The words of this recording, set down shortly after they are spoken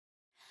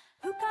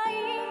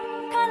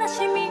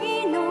し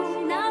み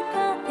の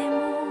中でも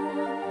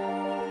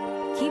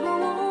希望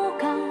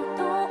が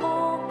遠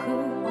く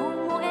思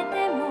えて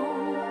も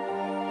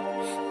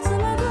紡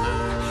ぐ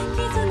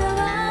絆は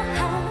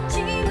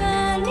始ま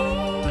り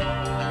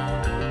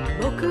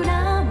僕ら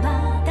ま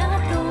だ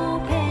飛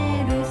べ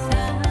るさ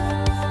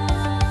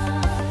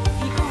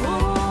行こ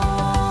う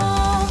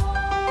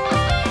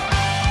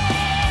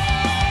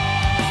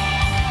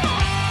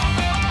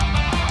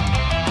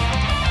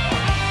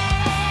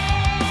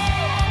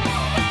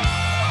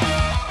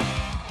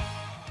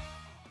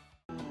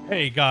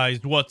Hey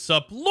guys, what's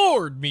up?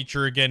 Lord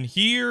Meacher again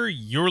here,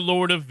 your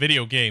Lord of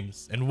Video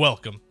Games, and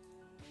welcome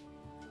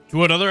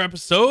to another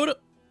episode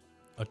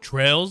of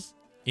Trails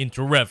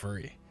into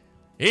Reverie.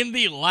 In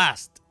the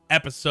last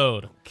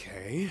episode,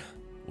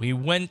 we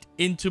went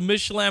into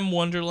Mishlam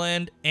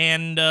Wonderland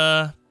and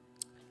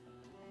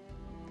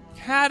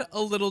had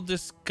a little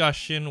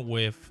discussion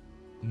with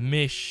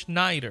Miss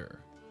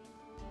Schneider.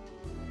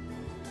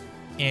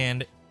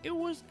 And it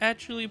was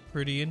actually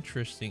pretty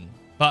interesting,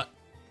 but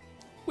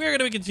we're going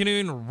to be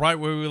continuing right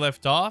where we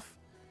left off.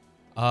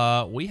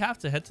 We have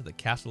to head to the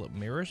Castle of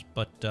Mirrors,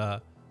 but the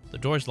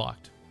door's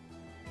locked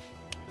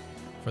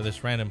for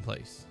this random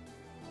place.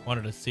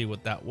 Wanted to see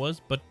what that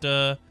was,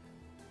 but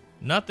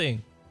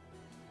nothing.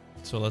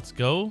 So let's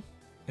go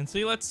and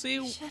see. Let's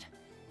see.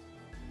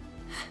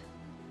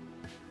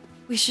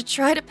 We should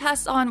try to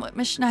pass on what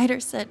Miss Schneider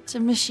said to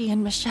Mishi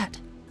and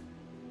Michette.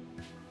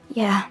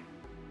 Yeah,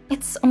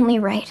 it's only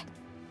right.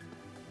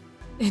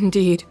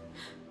 Indeed.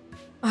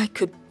 I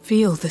could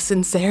feel the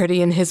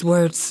sincerity in his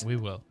words. We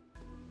will.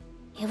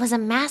 It was a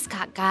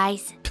mascot,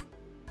 guys.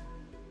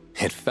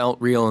 It felt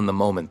real in the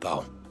moment,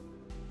 though.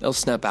 They'll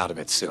snap out of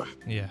it soon.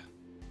 Yeah.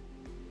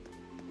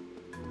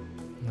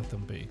 Let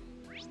them be.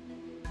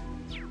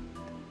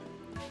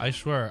 I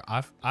swear,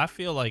 I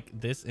feel like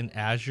this in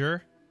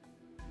Azure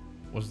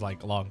was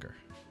like longer.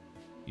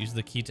 Use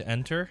the key to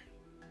enter.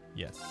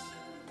 Yes.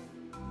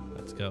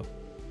 Let's go.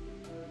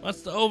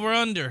 What's the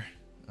over-under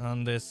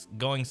on this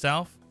going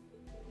south?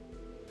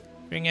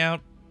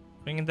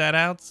 Bringing that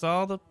out, it's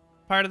all the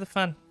part of the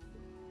fun.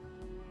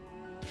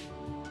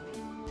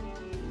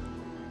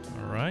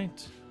 All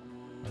right,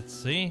 let's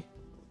see.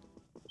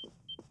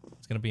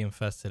 It's gonna be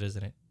infested,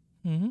 isn't it?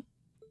 Mm-hmm.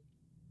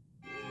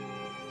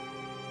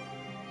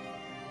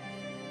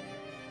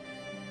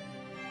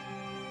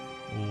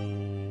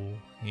 Ooh,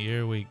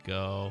 here we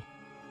go.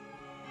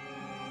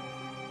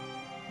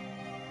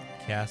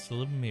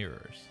 Castle of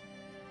Mirrors.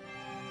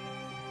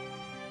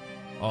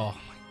 Oh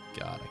my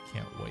god, I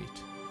can't wait.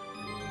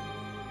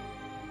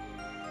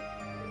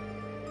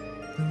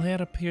 The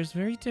layout appears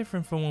very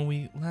different from when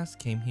we last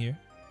came here.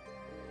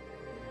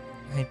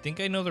 I think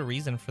I know the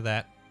reason for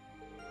that.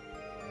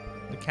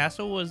 The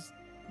castle was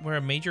where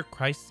a major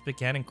crisis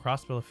began in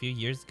Crossville a few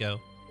years ago.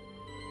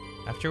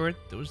 Afterward,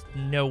 there was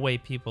no way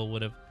people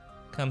would have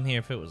come here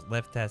if it was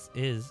left as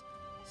is,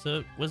 so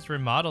it was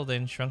remodeled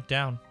and shrunk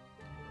down.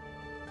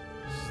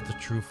 This is the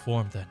true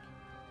form then.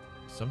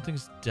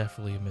 Something's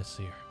definitely amiss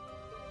here.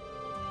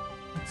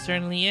 It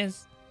certainly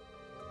is.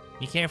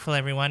 Be careful,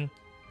 everyone.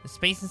 The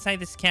space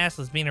inside this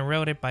castle is being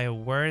eroded by a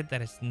word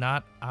that is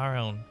not our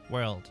own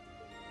world.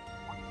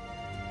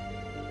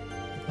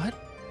 What?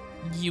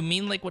 You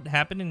mean like what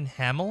happened in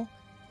Hamel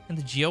and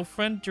the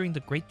Geofront during the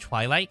Great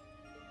Twilight?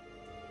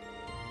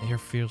 The air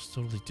feels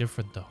totally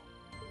different though.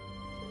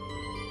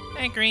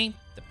 I agree.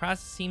 The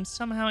process seems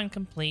somehow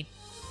incomplete.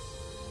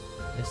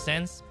 In a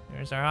sense,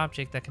 mirrors are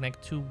objects that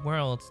connect two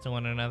worlds to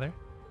one another.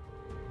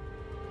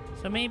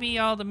 So maybe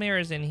all the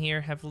mirrors in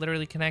here have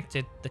literally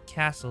connected the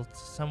castle to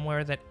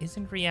somewhere that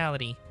isn't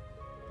reality.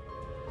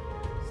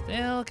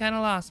 Still kind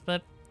of lost,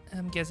 but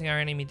I'm guessing our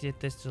enemy did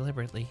this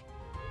deliberately.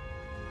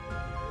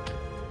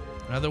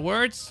 In other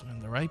words, I'm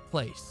in the right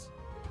place.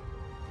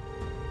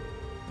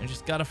 I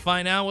just gotta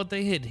find out what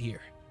they hid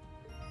here.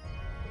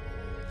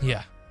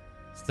 Yeah.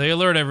 Stay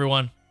alert,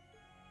 everyone.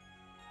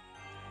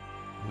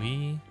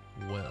 We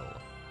will.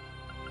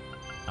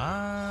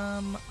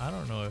 I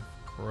don't know if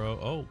Crow...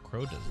 Oh,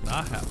 Crow does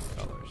not have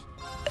colors.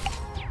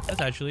 That's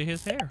actually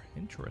his hair.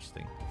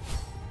 Interesting.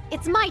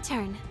 It's my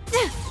turn.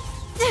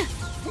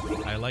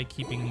 I like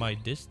keeping my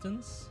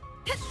distance.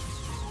 Give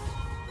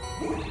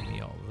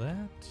me all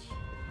that.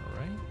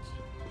 Alright.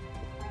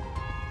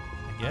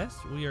 I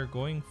guess we are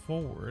going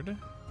forward.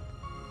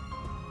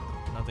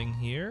 Nothing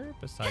here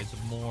besides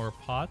more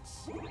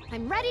pots.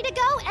 I'm ready to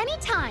go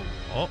anytime.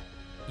 Oh,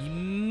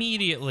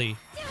 immediately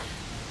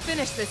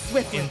Finish this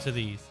swiftly. into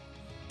these.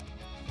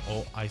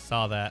 Oh, I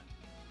saw that.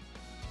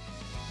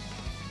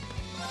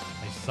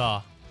 I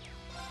saw.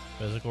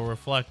 Physical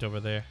reflect over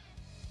there.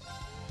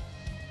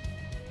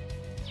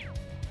 This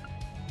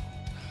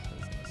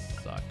is gonna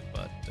suck,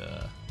 but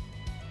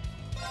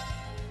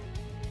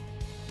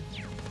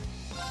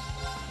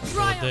let's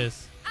go with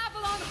this.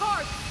 Avalon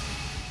Heart.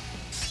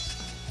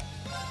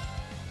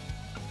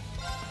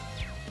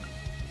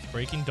 It's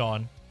Breaking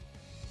Dawn.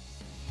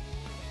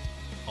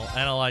 I'll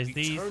analyze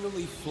these.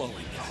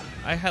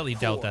 I highly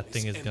doubt that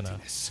thing is gonna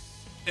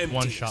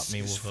one-shot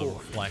me with a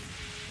reflect.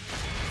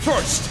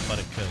 First, But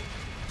it could.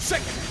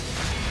 second,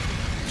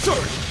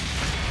 third,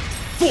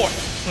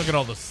 fourth, Look at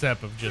all the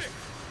sep of just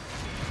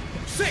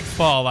sixth,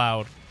 fall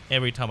out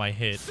every time I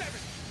hit.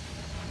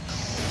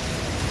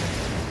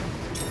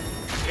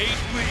 8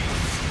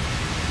 leads.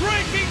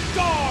 Breaking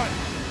dawn.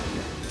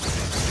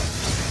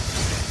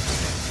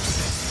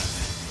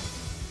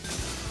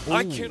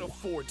 I can't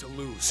afford to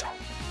lose.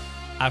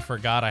 I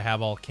forgot I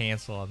have all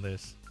cancel on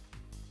this.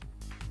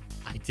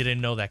 I didn't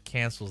know that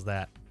cancels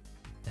that.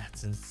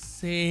 That's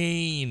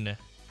insane.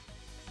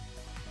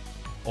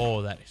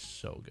 Oh, that is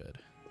so good.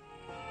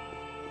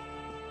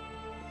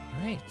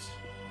 Right.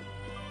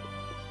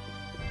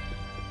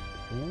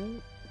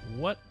 Ooh,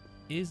 what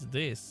is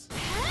this?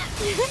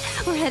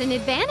 We're at an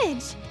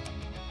advantage.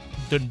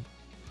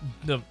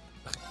 The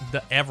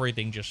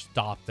everything just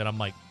stopped, and I'm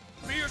like,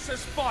 Fierce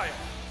as fire.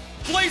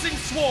 Blazing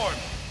swarm.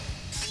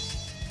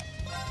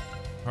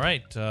 all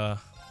right,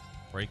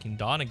 breaking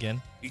dawn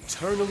again.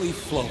 Eternally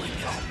flowing.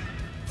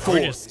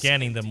 We're just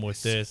scanning them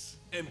with this.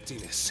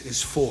 Emptiness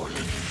is formed.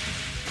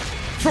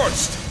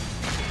 First,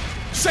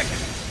 second,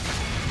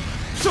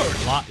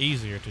 third, A lot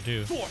easier to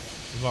do.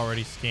 fourth, We've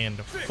already scanned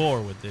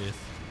 4 with this.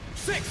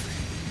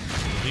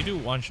 sixth. We do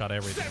one-shot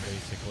everything,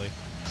 basically.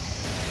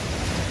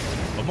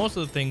 But most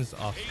of the things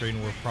off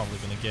screen, we're probably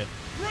going to get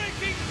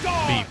Breaking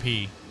dawn.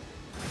 BP.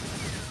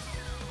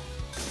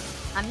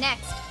 I'm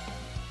next.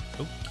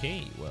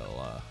 Okay,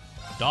 well,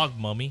 dog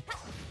mummy.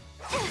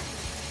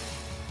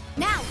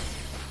 Now.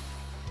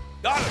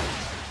 Got it.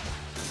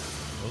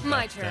 Oh,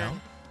 My that's turn.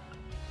 down.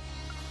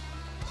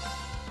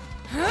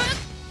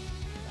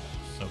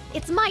 So,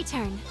 It's my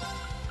turn.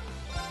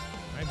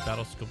 alright,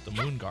 battle scope the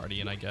moon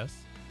guardian, I guess.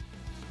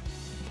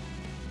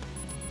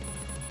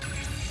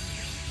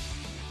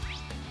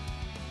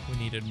 We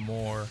needed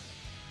more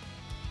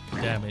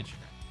damage.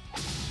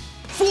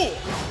 Fool.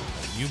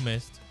 You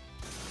missed.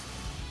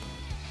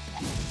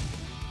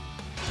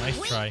 Nice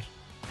try.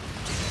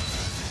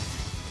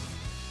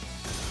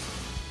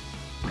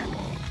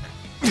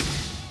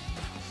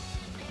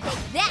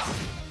 Take that.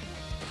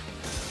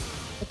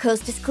 The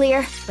coast is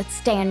clear, but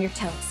stay on your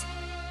toes.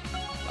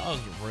 That was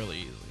really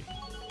easy.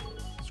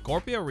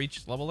 Scorpio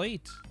reached level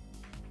 8.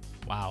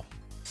 Wow.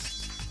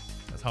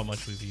 That's how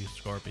much we've used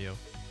Scorpio.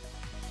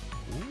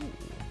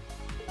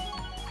 Ooh.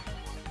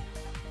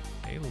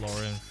 Hey,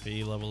 Laura and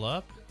Fee level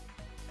up.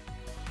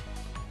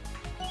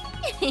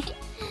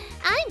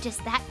 I'm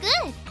just that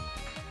good.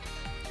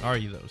 Are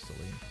you though,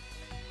 Celine?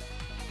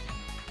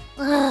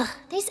 Ugh,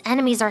 these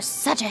enemies are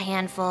such a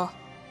handful.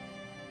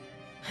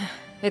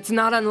 It's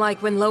not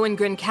unlike when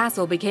Lohengrin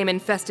Castle became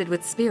infested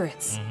with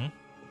spirits.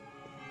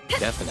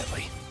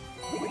 Definitely.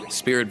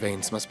 Spirit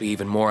veins must be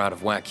even more out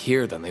of whack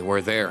here than they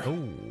were there.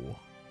 Oh.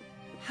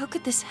 How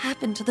could this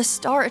happen to the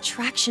star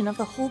attraction of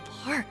the whole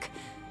park?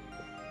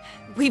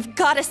 We've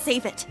got to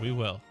save it. We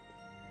will.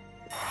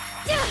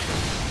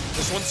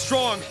 This one's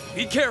strong.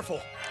 Be careful.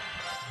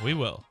 We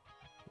will.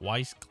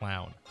 Wise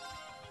clown.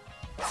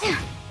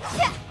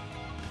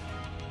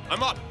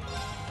 I'm up.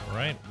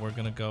 Alright, we're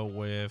gonna go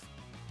with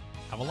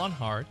Avalon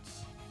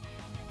Hearts.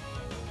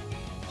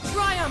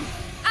 Triumph!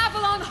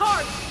 Avalon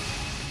Heart!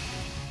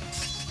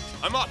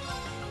 I'm up.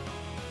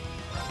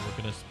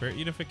 We're gonna Spirit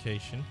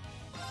Unification.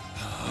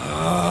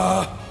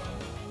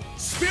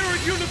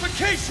 Spirit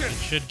unification. It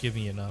should give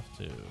me enough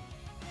to...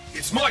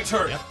 It's my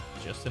turn. Yep,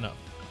 just enough.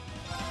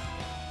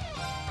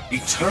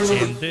 Eternally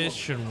And this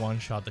should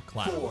one-shot the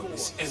clown.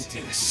 forms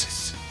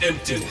emptiness.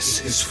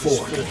 Emptiness is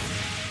formed.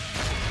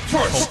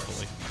 First,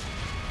 Hopefully.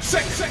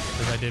 second,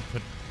 Because I did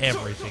put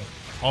everything.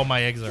 All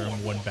my eggs are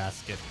in one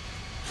basket.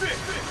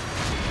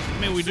 fifth,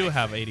 I mean, we do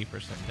have 80%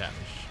 damage.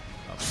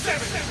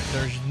 seventh,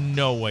 There's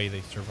no way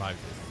they survive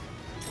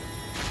this.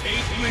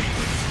 8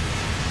 leads.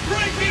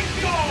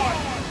 Breaking dawn.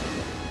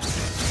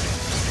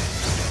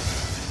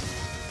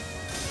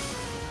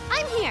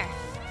 I'm here.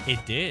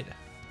 It did.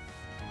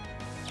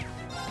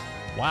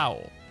 Wow.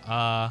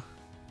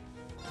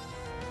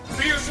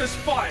 Fierce as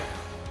fire.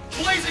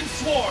 Blazing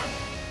swarm.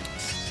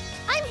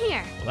 I'm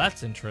here. Well,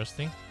 that's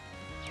interesting.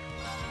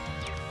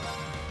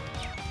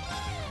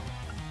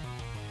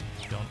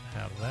 Don't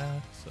have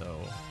that, so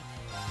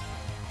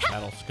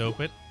that'll scope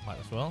it. Might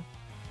as well.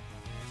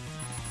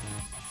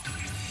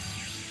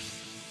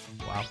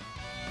 Wow.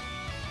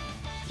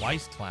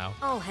 Wise clown.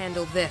 I'll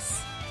handle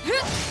this.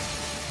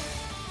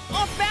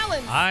 Off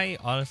balance! I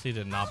honestly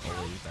did not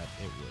believe that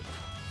it would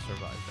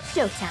survive that.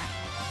 Showtime.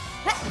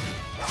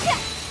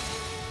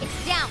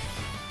 It's down.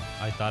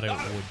 I thought it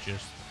would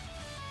just,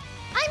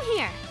 I'm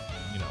here.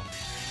 you know,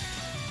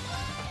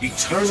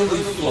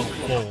 Eternally flowing.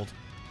 fold.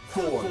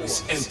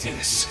 Forms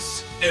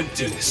emptiness.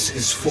 Emptiness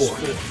is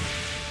formed.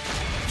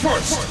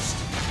 First,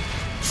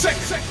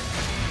 second,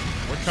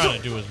 We're trying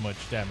to do as much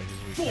damage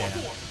as we can.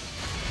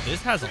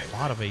 This has a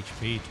lot of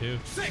HP too.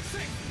 6,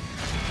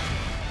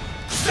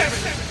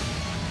 7,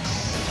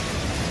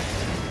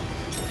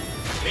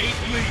 8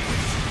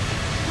 leads.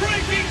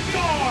 Breaking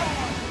dawn.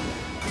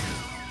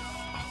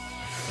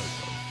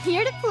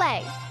 Here to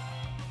play.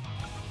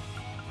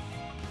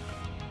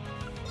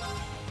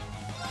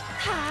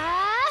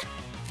 Ha!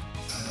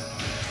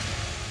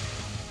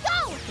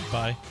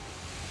 Goodbye.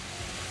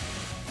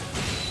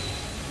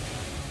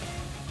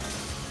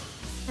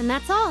 And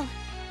that's all.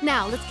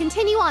 Now, let's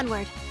continue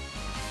onward.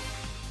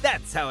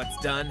 That's how it's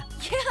done.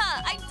 Yeah,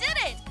 I did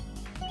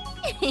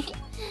it!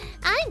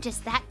 I'm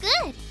just that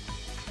good.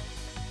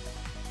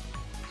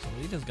 So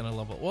Lita's gonna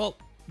level. Well,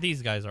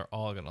 these guys are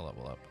all gonna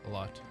level up a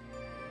lot.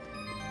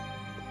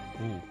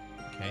 Ooh,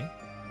 okay.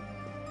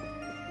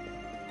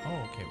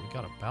 Oh, okay, we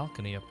got a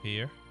balcony up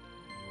here.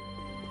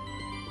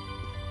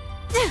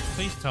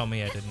 Please tell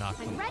me I did not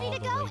come ready all to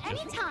the go way just for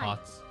anytime.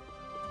 pots.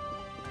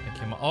 I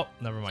came. Oh,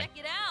 never mind.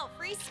 Check it out,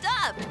 free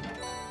stuff!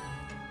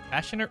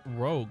 Passionate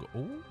Rogue.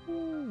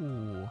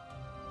 Ooh.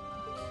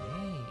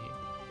 Okay.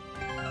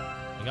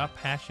 I got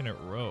Passionate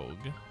Rogue.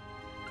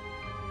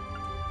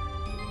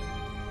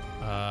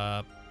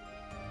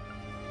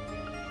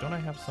 Don't I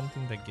have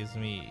something that gives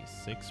me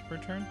 6 per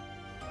turn?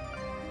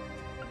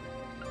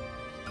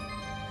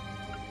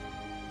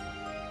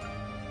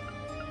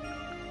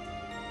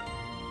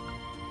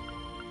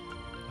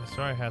 I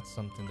swear I had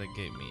something that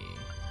gave me...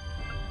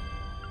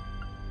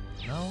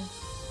 No?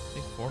 I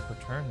think 4 per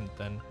turn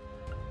then.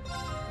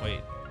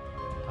 Wait.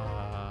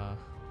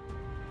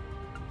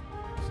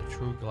 It's a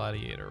true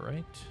gladiator,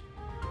 right?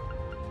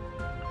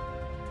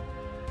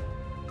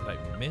 Did I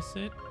miss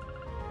it?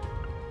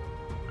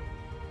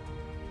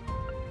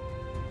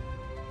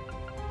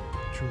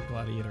 True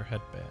gladiator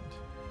headband.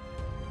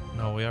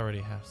 No, we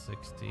already have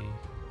 60. And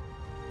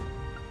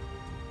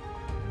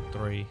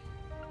 3.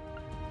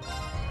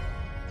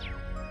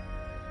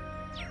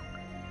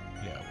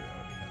 Yeah, we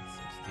already had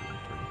 60 and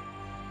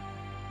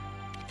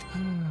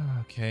 3.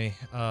 Okay,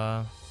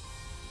 of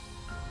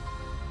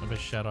a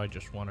shadow, I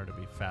just want her to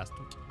be fast.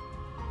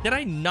 Did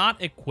I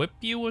not equip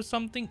you with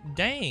something?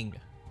 Dang.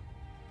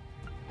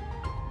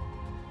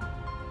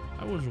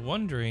 I was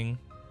wondering.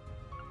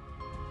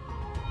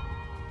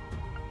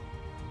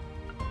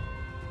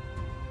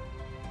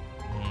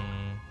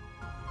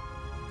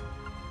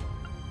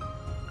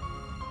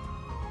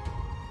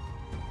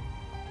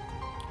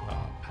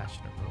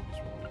 Passionate Rogue is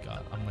what we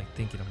got. I'm like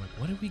thinking,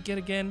 what did we get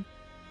again?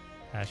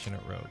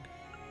 Passionate Rogue.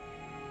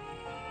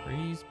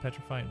 Freeze,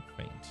 petrify, and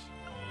faint.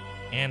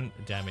 And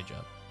damage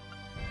up.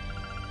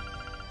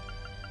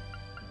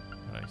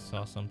 And I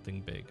saw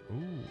something big.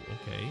 Ooh,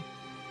 okay.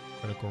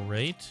 Critical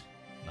rate.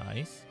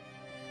 Nice.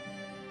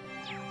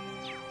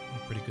 A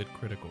pretty good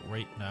critical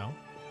rate now.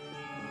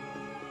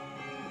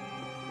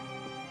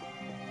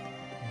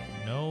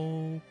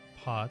 No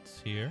pots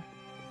here.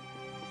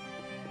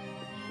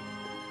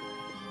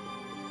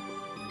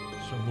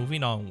 So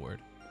moving onward.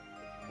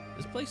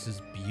 This place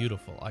is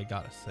beautiful, I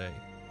gotta say.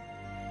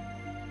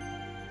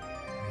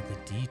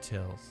 The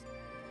details.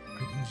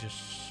 Everything's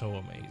just so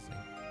amazing.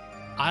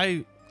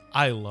 I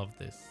love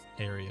this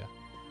area.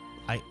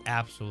 I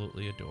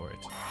absolutely adore it.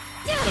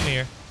 Come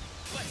here.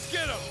 Let's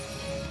get him!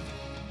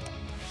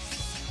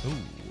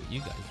 Ooh,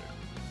 you guys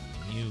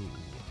are new.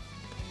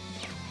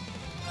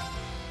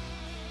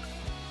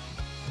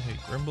 Okay,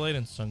 Grimblade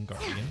and Sun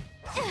Guardian.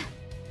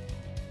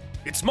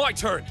 It's my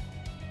turn!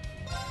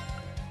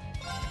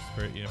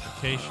 Spirit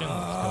Unification,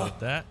 let's go with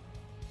that.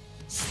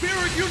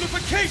 Spirit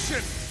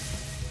Unification!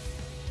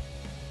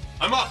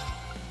 I'm up!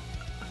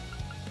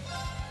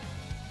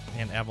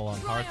 And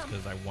Avalon Hearts,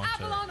 because I want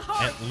to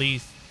at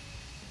least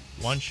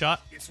one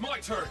shot. It's my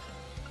turn!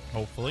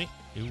 Hopefully.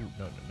 Ooh,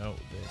 no,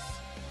 this.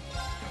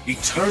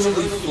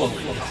 Eternally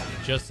flowing.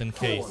 Just in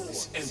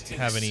case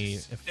have any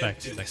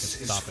effects that can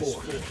stop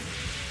it.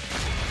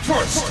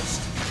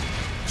 First!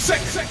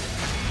 Second!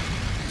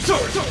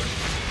 Third!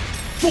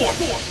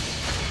 Fourth!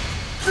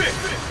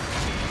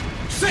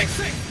 Fifth!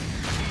 Sixth!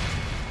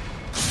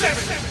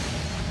 Seventh!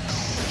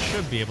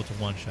 Should be able to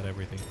one-shot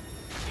everything.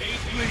 8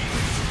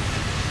 leads!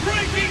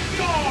 Breaking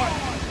Dawn!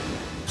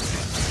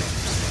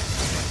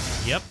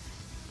 Yep.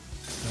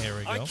 There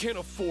we go. I can't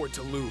afford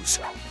to lose.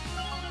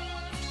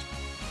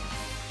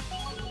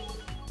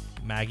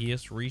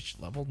 Magius reached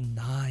level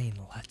 9.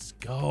 Let's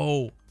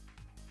go.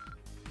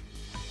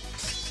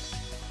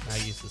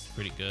 Magius is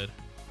pretty good.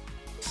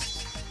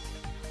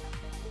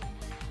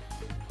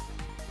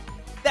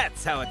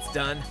 That's how it's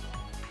done.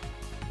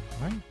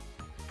 Alright.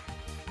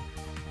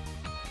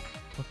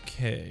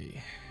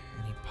 Okay.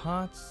 Any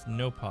pots?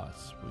 No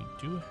pots. We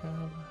do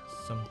have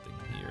something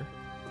here.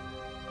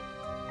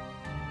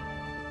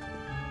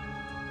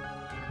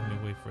 Let me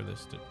wait for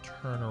this to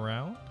turn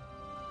around.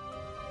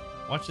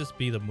 Watch this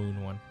be the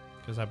moon one.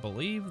 Because I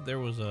believe there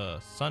was a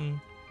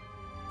sun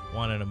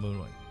one and a moon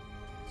one.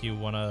 Do you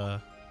want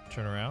to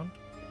turn around?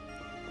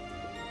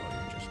 Or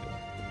you're just going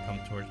to come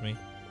towards me?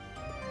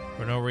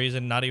 For no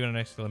reason, not even an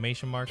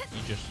exclamation mark.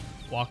 You just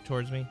walk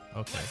towards me?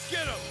 Okay. Let's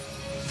get him!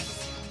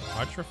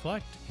 Arch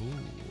Reflect. Ooh.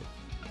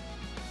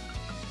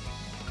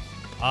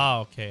 Ah,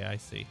 okay, I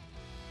see.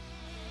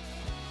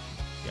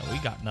 Yeah, we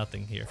got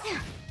nothing here.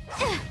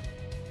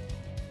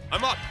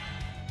 I'm up!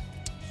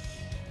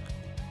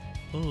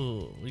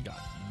 Ooh, we got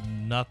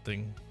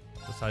nothing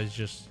besides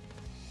just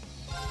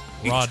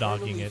raw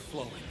dogging it.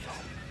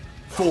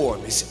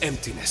 Form is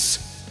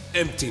emptiness.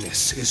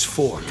 Emptiness is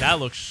form. That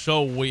looks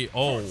so weird.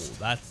 Oh,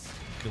 that's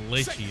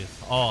glitchy as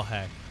all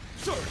heck.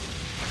 Third,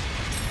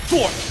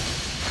 fourth,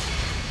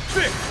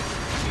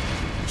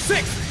 fifth,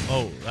 sixth,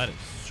 Oh, that is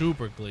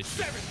super glitchy.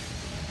 seventh,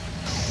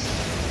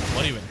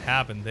 What even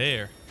happened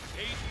there?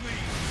 8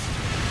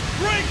 leads.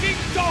 Breaking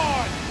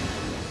dawn.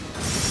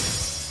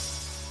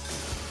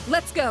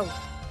 Let's go.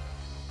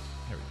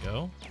 There we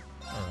go.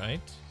 All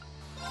right.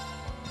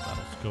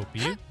 That'll scope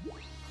you.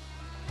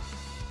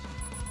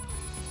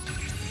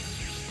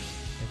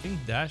 I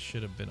think that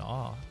should have been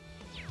off,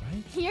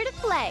 right? Here to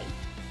play.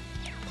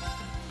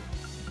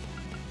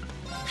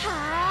 That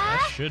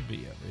Ha! should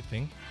be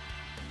everything.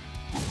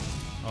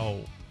 Oh,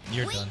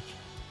 you're done.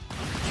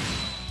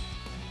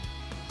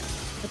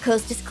 The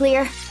coast is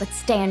clear, but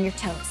stay on your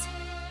toes.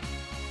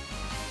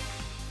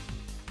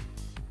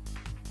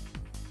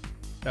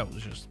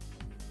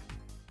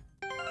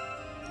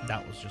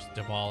 That was just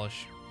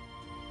demolish.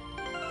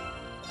 Right,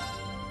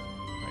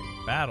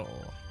 battle.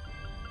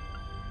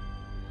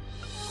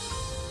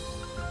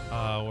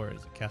 Where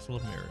is it? Castle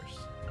of Mirrors.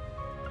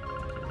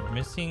 Okay, we're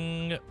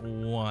missing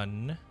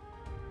one.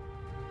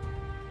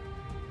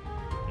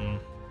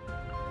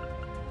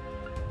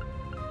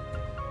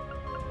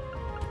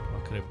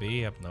 What could it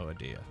be? I have no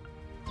idea.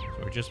 So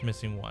we're just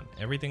missing one.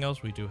 Everything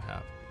else we do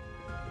have.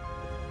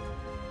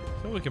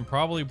 So we can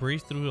probably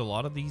breeze through a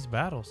lot of these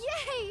battles.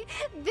 Yay!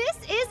 This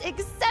is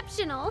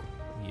exceptional.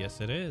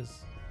 Yes, it is.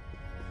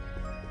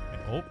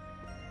 Oh,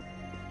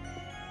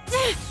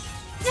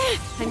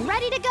 I'm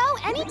ready to go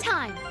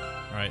anytime.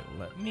 all right.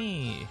 Let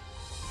me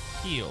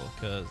heal,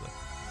 because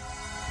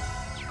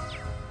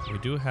we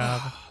do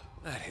have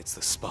That hits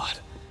the spot.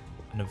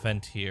 an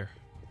event here.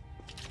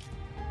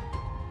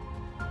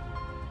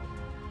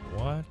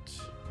 What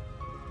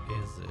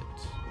is it?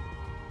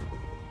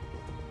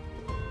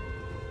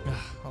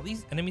 All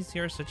these enemies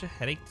here are such a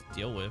headache to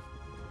deal with.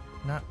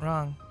 Not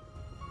wrong.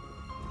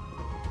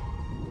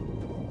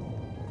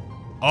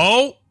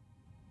 Oh!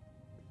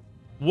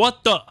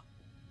 What the?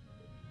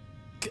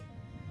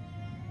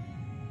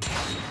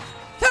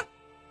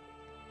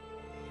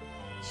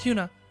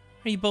 Yuna,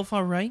 are you both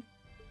alright?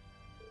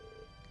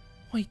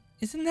 Wait,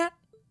 isn't that?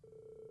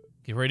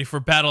 Get ready for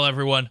battle,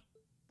 everyone.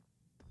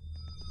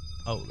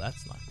 Oh,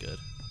 that's not good.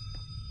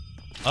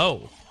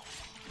 Oh.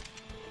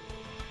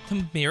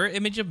 The mirror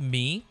image of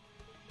me?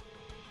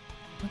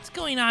 What's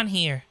going on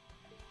here?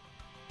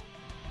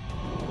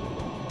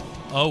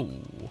 Oh.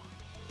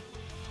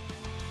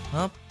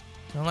 Well,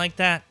 don't like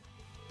that.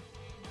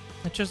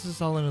 I trust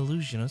it's all an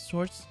illusion of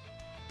sorts.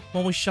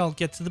 One we shall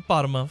get to the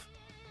bottom of.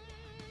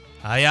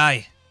 Aye,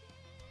 aye.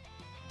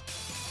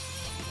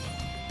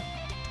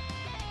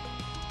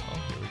 Oh,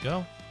 here we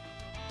go.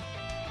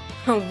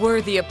 A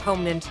worthy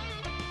opponent.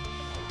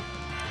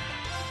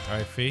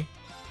 Alright, Fee.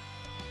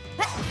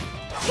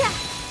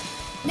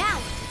 Now.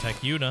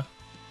 Attack Yuna.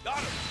 Got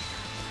him.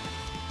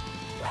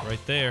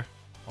 Right there.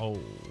 Oh,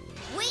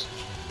 Weak.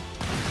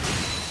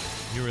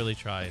 you really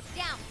tried.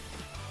 Down.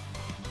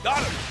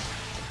 Got him.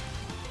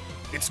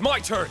 It's my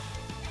turn.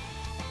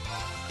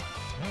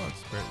 Oh, it's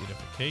spirit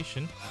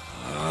unification.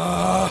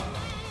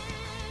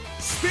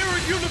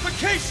 Spirit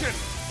unification.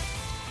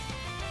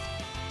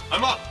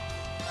 I'm up.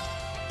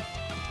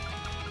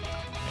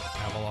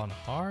 Okay, Avalon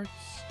Hearts.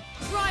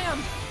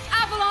 Triumph!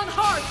 Avalon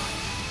Heart!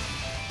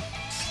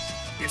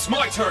 It's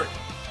my turn.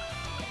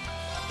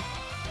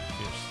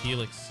 Fierce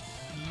Helix.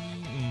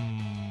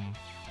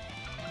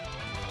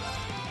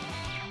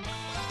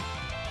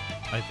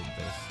 I think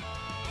this.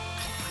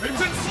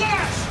 Crimson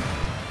Slash.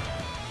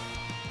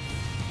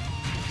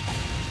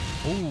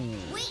 Ooh.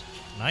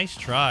 Nice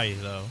try,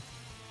 though.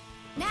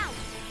 Now.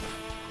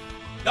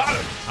 Got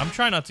him. I'm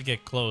trying not to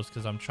get close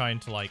because I'm trying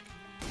to, like,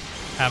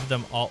 have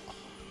them all.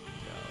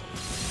 No.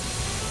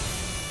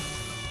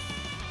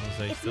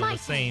 They It's still my the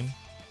same.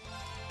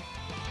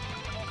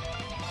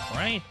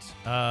 Right.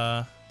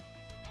 Let's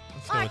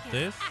go with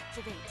this.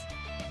 Activate.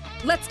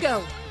 Let's go!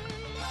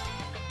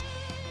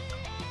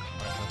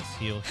 Alright, let's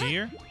heal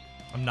here.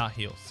 I'm not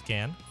heal.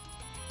 Scan.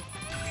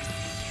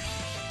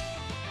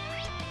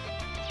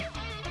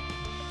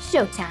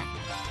 Showtime.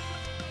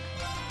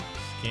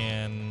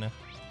 Scan.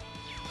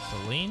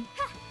 Celine.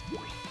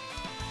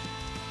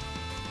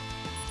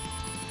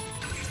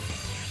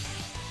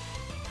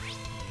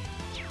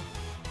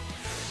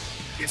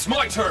 It's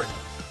my turn.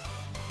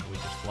 We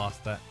just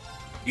lost that.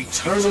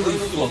 Eternally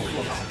flowing.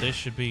 This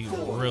should be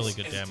really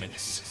good damage.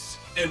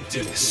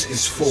 Emptiness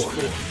is formed.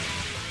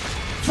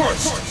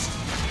 First.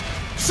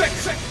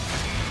 Second.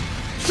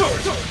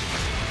 Third.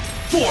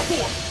 Fourth. You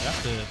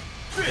have to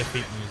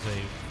defeat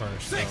Muse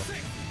first, though.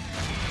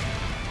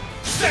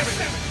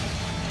 7.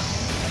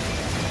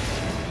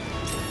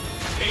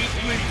 8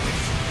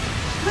 leads.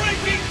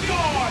 Breaking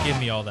dawn. Give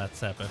me all that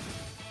Seppa.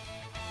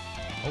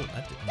 Oh,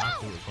 that did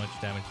not do as much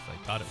damage as I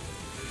thought it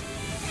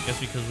would. I guess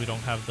because we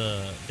don't have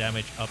the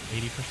damage up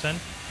 80%.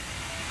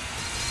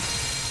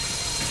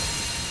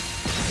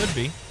 Could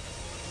be.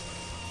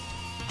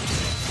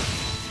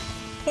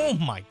 Oh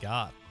my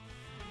god.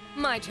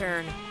 My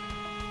turn.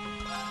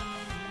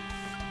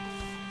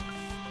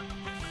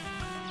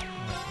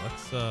 Alright,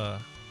 let's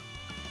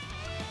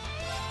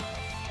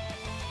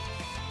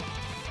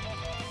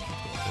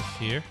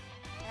here.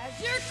 As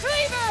your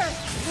cleaver!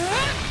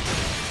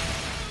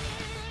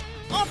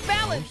 Off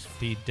balance!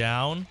 Speed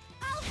down.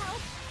 I'll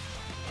help.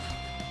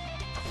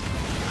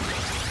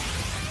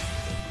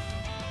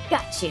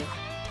 Got you.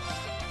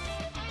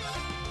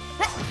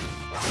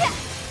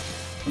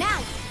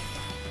 Now,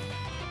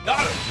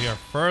 Got it! We are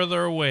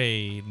further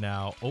away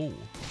now. Oh, okay.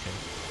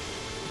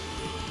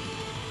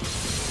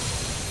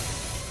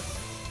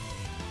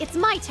 it's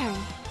my turn.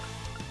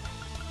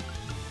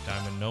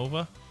 Diamond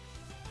Nova.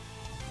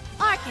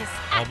 Arcus,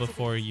 All activate.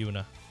 before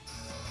Yuna.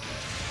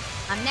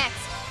 I'm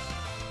next.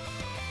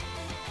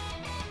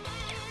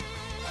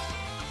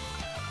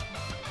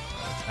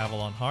 That's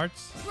Avalon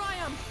Hearts.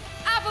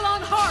 Triumph!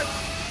 Avalon Heart!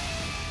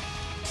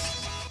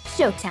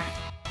 Showtime.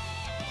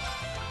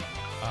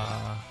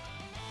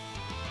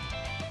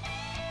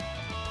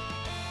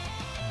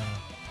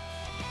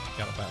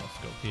 Got a battle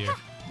scope here.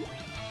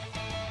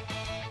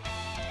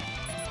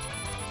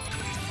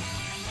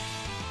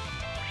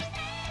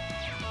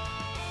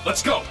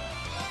 Let's go!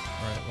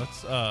 Alright,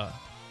 let's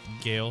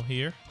Gale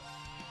here.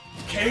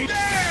 K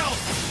down!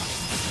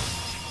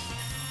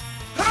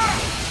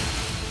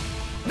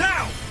 Ha!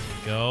 Now!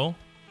 Go.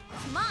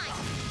 Mine.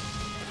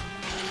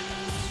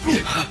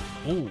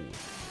 Ooh.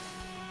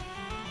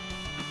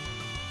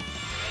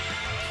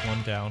 That's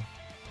one down.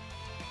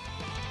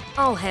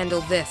 I'll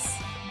handle this.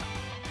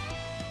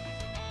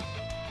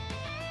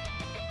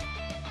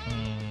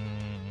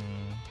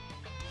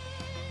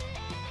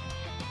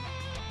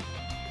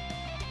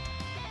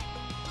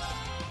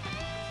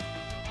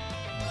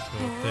 Let's go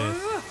with this.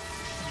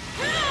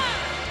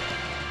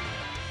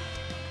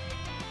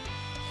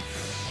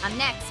 I'm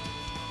next.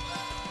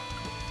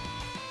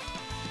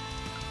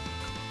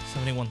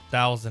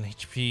 71,000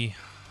 HP.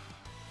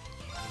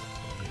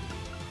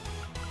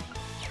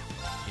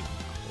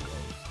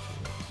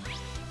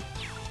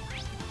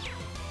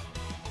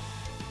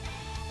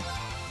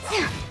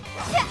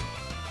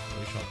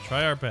 We shall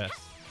try our best.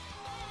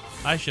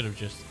 I should have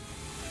just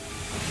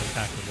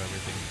attacked with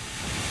everything.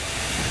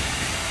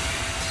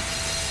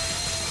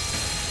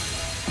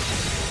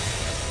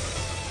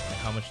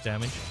 How much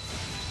damage?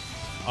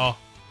 Oh,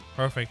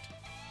 perfect.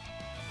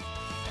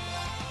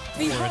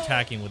 We're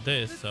attacking with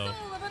this, so.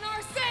 Soul of an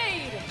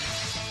Arcade!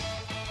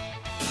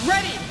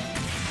 Ready!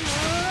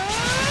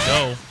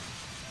 Go.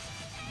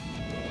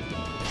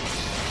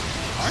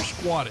 Our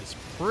squad is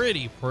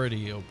pretty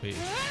OP.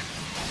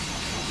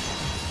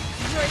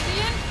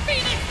 Radiant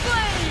Phoenix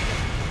Blade!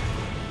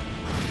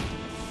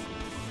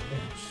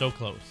 So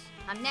close.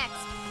 I'm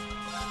next.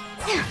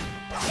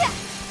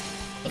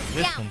 It's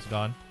This down. one's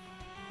gone.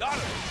 Got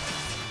it!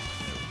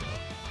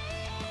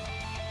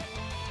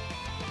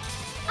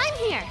 I'm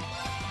here.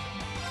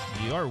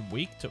 You are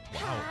weak to.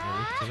 Wow, you're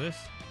weak to this.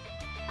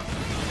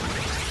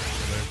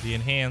 There's the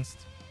enhanced.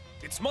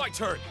 It's my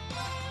turn!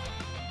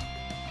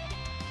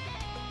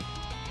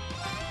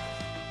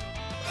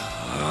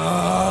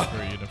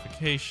 For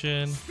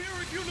unification.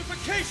 Spirit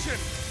unification!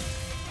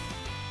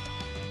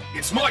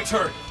 It's my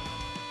turn!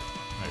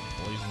 Alright,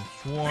 Blazing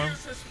Swarm.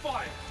 Fierce as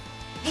fire!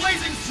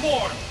 Blazing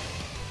swarm!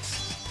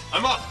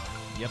 I'm up!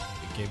 Yep,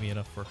 it gave me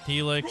enough for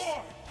Helix.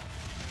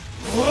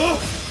 Roar!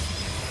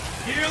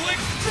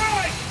 Helix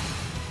strike!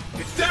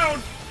 It's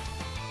down!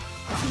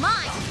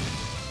 Mine.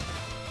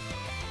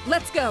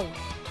 Let's go!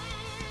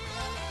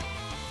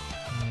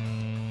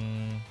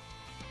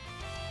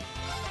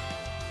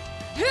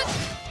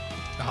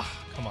 Ah,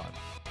 come on.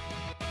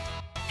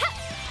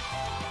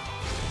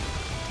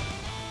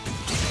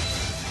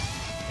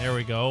 There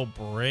we go.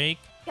 Break.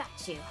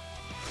 Got you.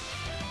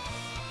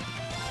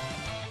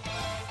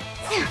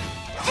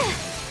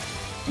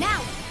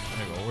 Now,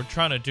 There we go. We're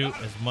trying to do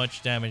as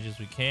much damage as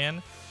we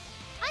can.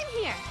 I'm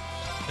here.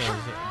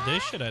 Because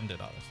this should end it,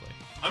 honestly.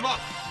 I'm up!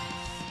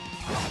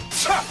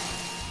 Cha!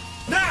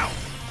 Now!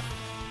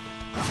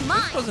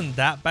 Mine. Wasn't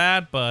that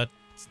bad, but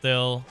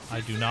still,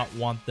 I do not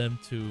want them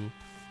to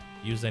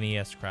use any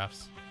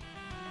S-crafts.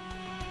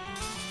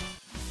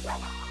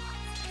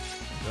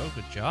 Go,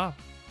 good job.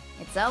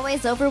 It's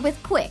always over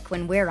with quick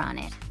when we're on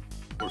it.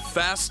 We're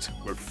fast,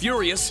 we're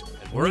furious,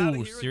 and we're out of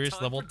Ooh, here in serious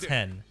time level for dinner.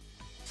 10.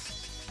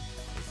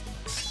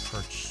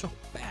 Hurts so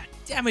bad.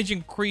 Damage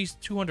increased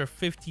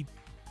 250%.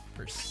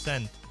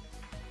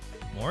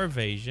 More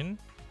evasion.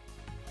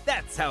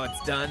 That's how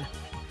it's done.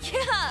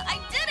 Yeah, I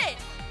did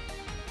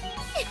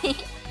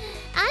it!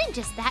 I'm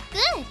just that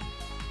good.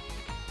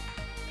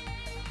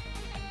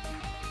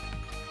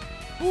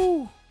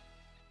 Ooh.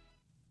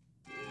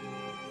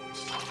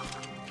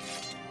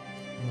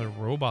 And they're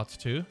robots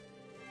too.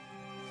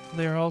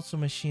 They are also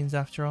machines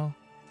after all.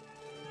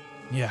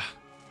 Yeah,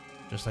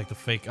 just like the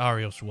fake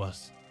Arios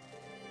was.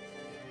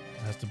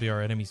 It has to be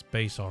our enemy's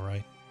base, all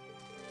right.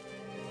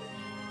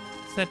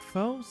 Said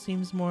foe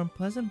seems more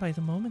unpleasant by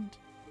the moment.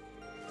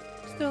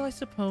 Still, I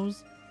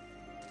suppose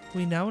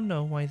we now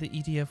know why the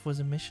EDF was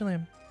in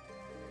Michelin.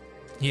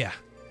 Yeah,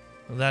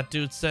 that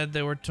dude said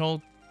they were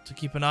told to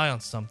keep an eye on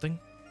something.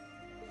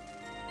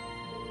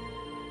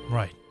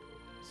 Right.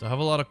 So I have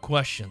a lot of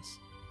questions.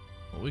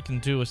 What we can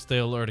do is stay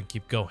alert and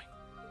keep going.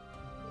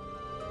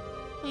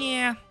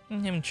 Yeah,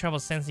 I'm having trouble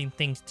sensing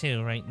things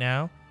too right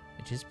now,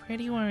 which is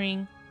pretty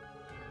worrying.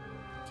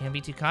 Can't be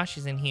too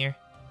cautious in here.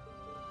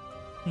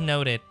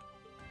 Noted.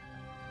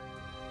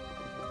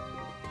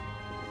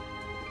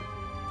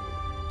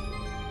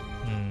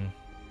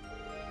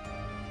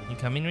 You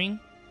coming, Ring?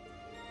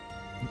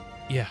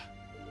 Yeah.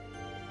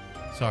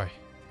 Sorry,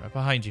 right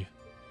behind you.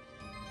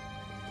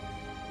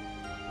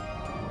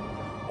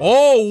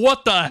 Oh,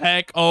 what the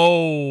heck? Oh.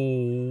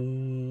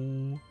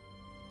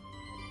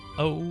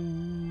 Oh.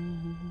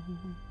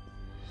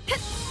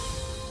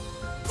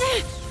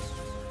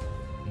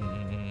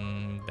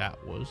 That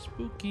was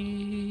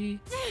spooky.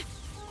 That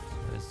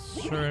is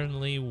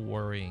certainly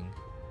worrying.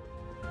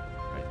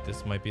 Right,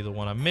 this might be the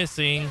one I'm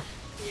missing.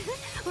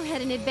 We're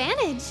at an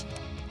advantage.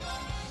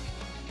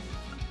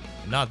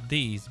 Not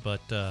these,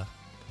 but the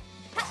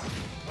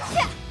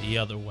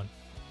other one.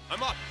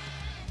 I'm up.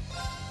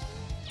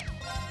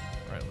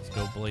 Alright, let's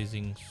go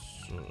blazing.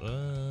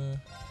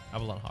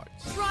 Avalon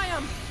Hearts.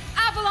 Triumph!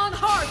 Avalon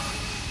Heart!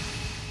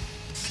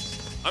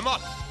 I'm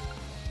up.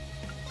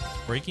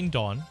 Breaking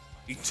Dawn.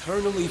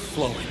 Eternally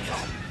flowing.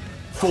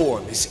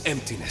 Form is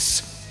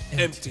emptiness.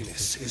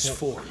 Emptiness is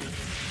form.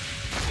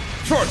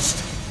 First,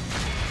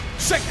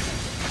 second,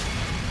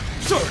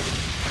 third,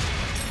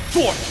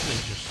 fourth, This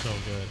is just so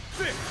good.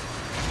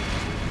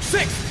 fifth,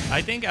 sixth.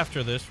 I think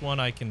after this one,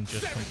 I can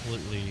just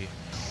completely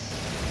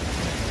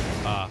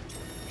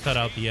cut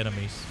out the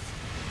enemies.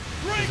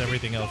 Because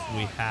everything else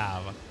we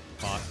have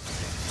fought.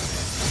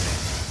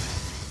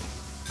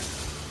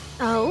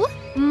 Oh,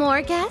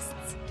 more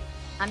guests?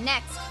 I'm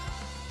next.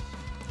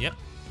 Yep.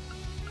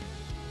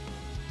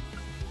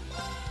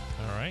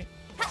 Alright.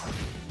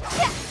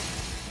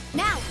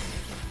 Now,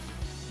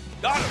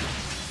 Got him.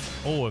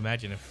 Oh,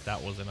 imagine if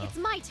that was enough. it's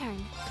my turn.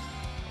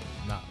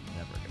 Not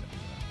never gonna do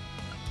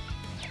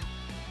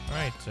that.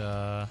 Alright,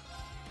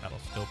 that'll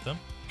scope them.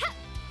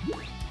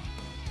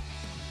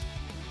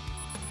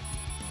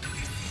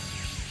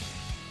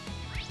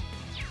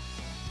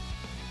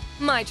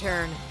 My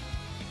turn.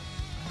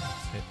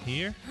 Let's hit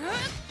here.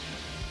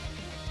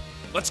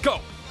 Let's go.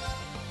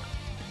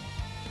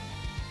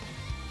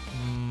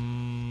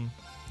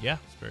 Yeah,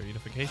 Spirit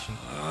Unification.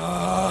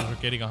 'Cause we're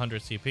getting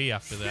 100 CP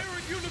after that.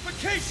 Spirit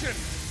unification.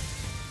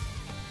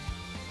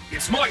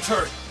 It's my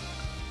turn.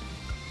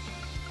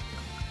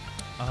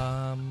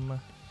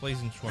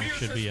 Blazing Swarm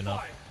should be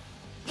enough.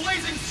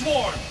 Blazing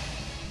Swarm.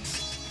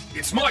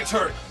 It's my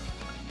turn.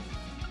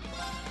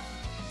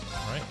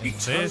 Alright, and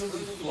Eternally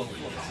this flowing.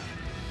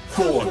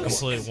 Form is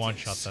completely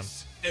one-shot them.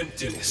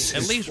 emptiness.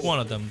 At is least form. one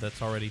of them that's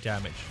already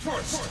damaged.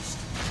 First,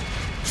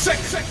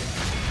 second,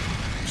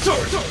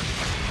 third,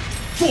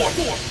 fourth,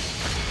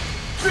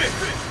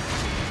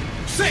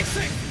 fifth, sixth,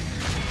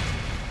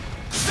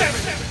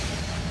 seventh,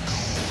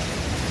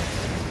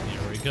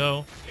 Here we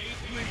go.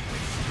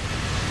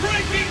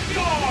 breaking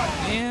dawn.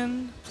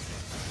 And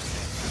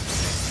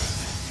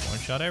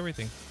one-shot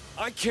everything.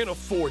 I can't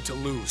afford to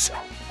lose.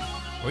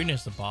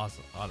 Weakness the boss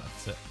on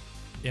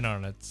in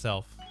on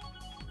itself.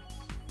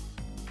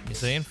 You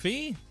saying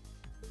Fee?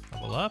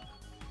 Level up.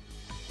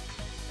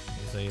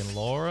 You saying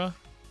Laura?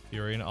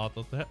 Fury and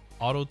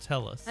Auto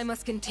tell us. I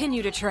must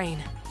continue to train.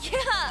 Yeah,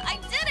 I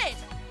did it!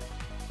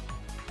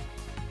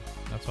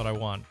 That's what I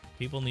want.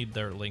 People need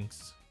their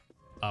links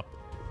up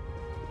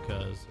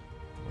because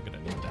we're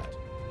gonna need that.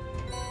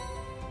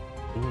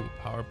 Ooh,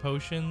 power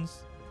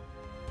potions.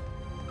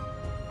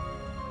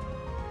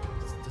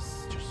 This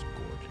is just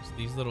gorgeous.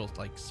 These little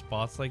like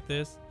spots like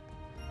this,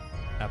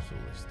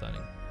 absolutely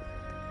stunning.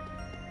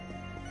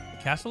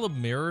 Castle of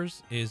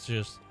Mirrors is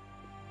just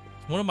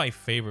one of my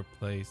favorite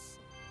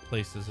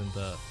places in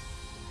the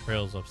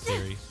Trails of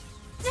series.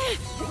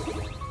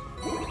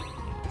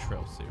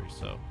 Trail series,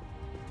 so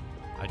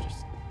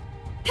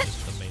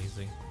just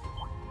amazing.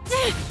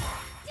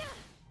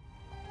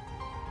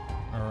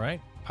 All right,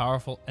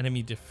 powerful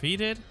enemy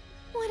defeated.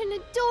 What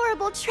an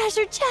adorable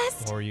treasure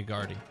chest. Or are you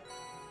guarding?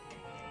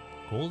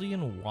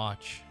 Goldian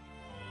Watch.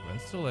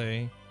 Prevents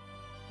delay.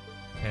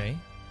 Okay.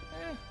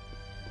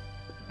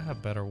 I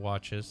have better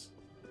watches.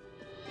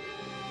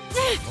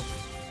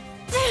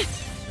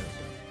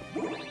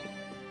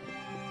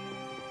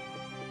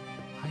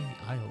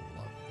 I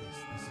love this.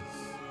 This is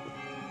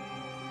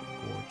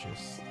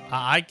gorgeous.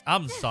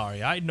 I'm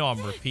sorry. I know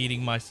I'm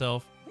repeating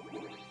myself,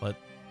 but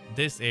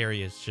this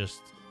area is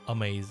just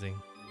amazing.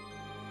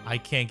 I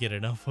can't get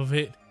enough of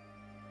it.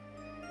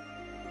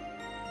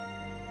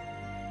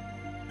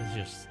 It's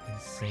just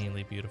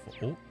insanely beautiful.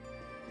 Oh.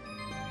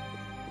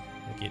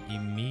 I get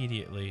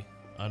immediately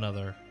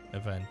another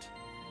event.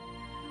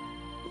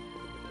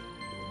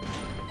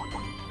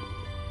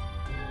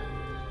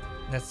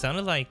 That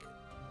sounded like...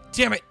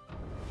 Damn it!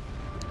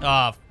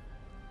 Of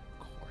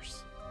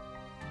course.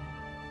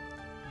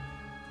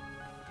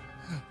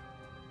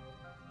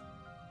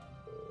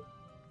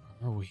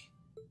 Where are we?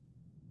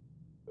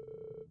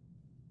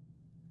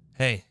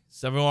 Hey,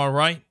 is everyone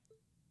alright?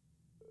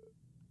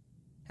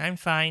 I'm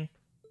fine.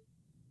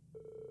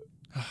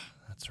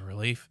 That's a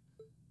relief.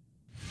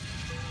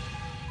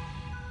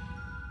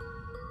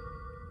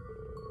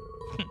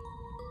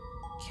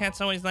 cats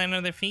always land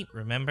on their feet,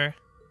 remember?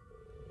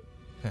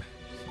 So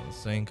the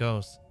saying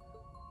goes.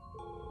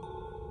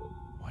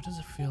 Why does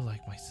it feel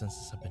like my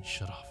senses have been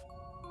shut off?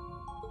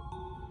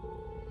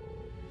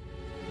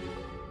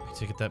 I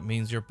take it that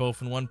means you're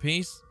both in one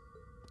piece?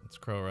 That's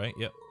Crow, right?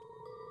 Yep.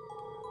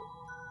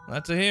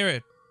 Glad to hear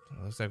it.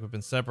 It looks like we've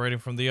been separating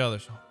from the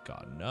others. Oh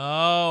god,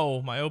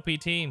 no! My OP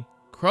team.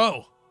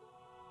 Crow!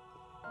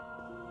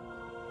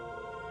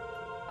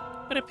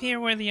 Would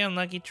appear we're the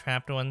unlucky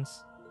trapped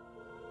ones.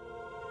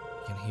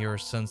 I can hear or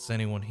sense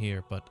anyone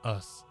here but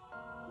us.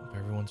 Hope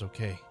everyone's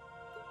okay.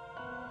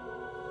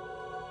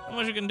 Not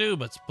much you can do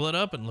but split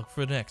up and look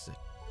for an exit.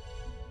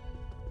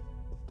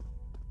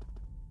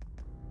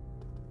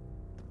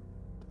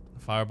 The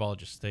fireball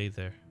just stayed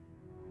there.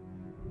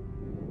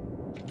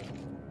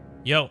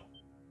 Yo!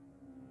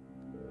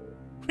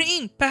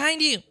 Rean,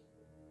 behind you!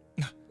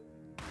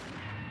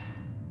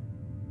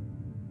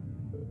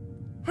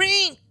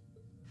 Rean!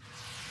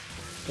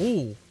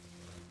 Ooh.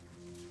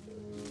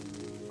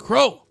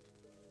 Crow!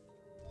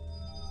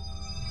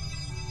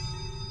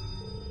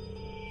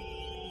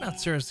 Not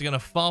seriously gonna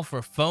fall for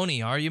a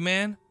phony, are you,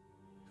 man?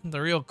 I'm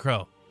the real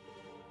Crow.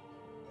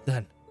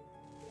 Then.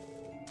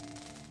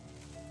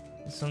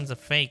 This one's a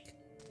fake.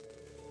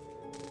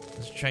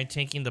 Let's try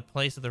taking the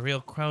place of the real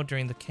Crow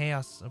during the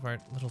chaos of our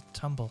little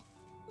tumble.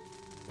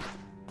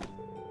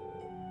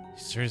 You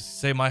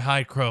seriously say my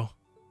hide, Crow?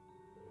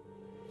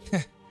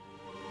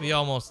 We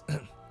almost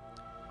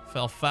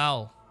fell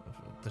foul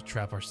of the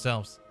trap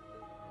ourselves.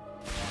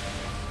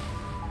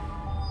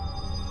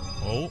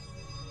 Oh.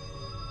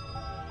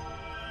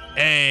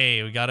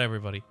 Hey, we got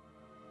everybody.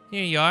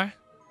 Here you are.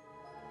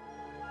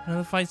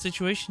 Another fine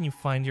situation you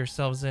find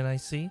yourselves in, I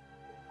see.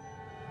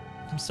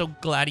 I'm so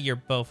glad you're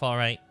both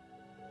alright.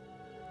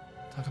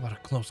 Talk about a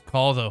close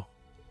call, though.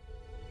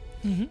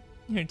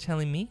 You're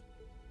telling me?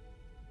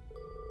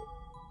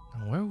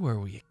 Now, where were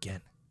we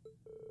again?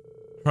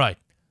 Right.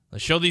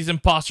 Let's show these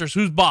imposters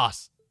who's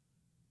boss.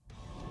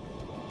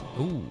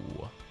 Ooh.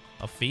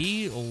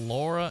 Afi,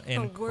 Laura,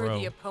 and a Crow.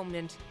 worthy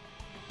opponent.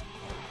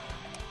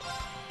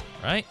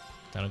 Right.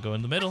 Time to go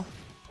in the middle.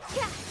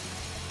 Yeah.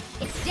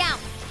 It's down.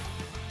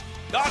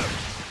 Got him.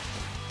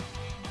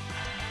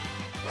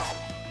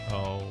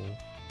 Oh,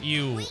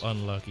 you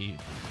unlucky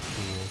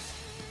fools.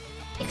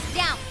 It's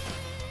down.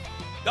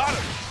 Got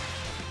him.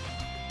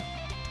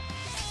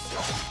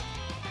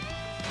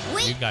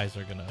 You guys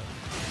are gonna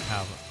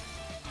have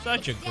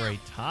such a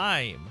great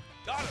time.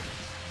 Got him.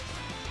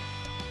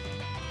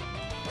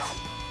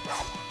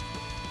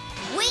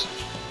 Weak.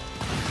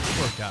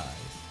 Poor guys.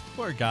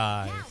 Poor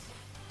guys.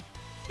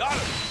 Got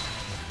him.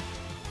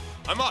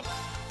 I'm up.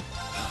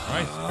 All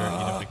right, Spirit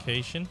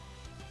Unification.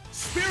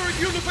 Spirit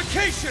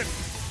unification.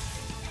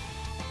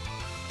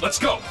 Let's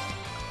go.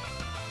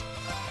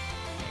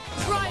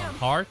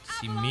 Hearts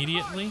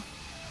immediately.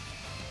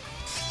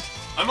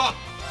 I'm up.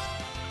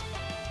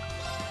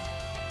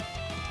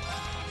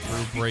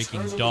 Through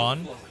Breaking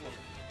Dawn.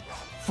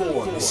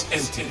 Form is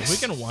emptiness. We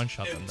can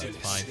one-shot them, that's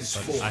fine,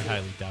 but I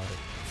highly doubt it.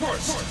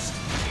 First.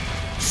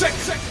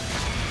 Second.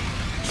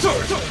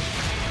 Third.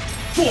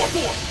 Fourth.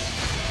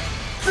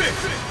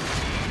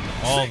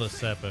 Fifth. All the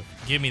Sepith.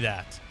 Give me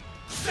that.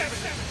 7.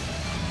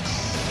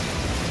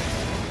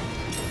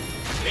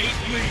 8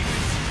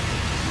 leaves.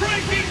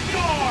 Breaking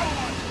Dawn.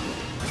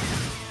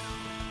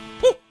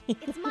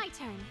 It's my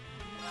turn.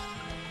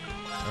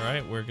 All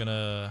right, we're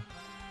gonna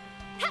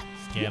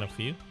scan a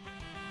few.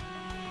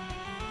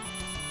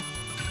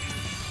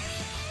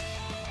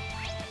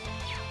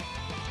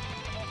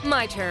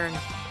 My turn. All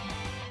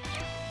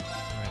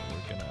right,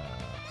 we're gonna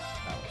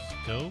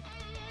scope.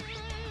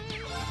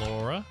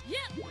 Laura.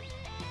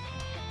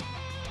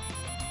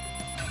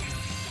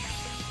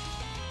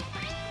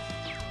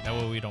 That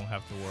way we don't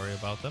have to worry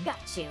about them. Got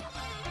you.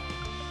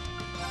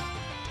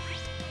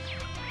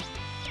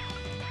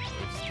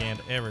 We've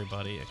scanned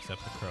everybody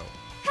except the Crow.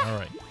 All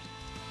right.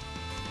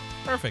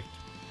 Perfect.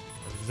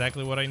 That's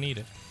exactly what I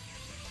needed.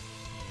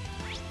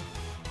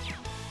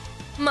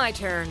 My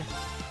turn.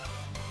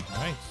 All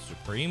right,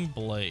 Supreme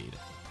Blade.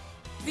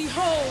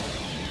 Behold,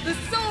 the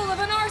soul of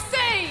an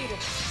Arcade!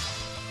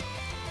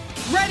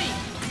 Ready!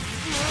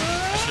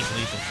 I should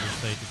leave the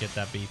Crusade to get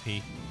that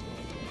BP.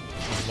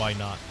 Because why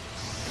not?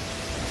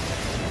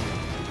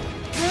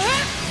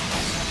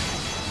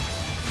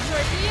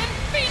 Radiant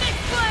Phoenix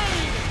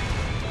Blade!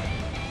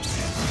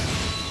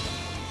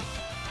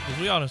 Because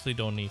we honestly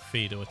don't need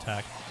Fee to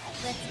attack.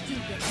 Let's do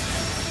this.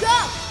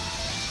 Go!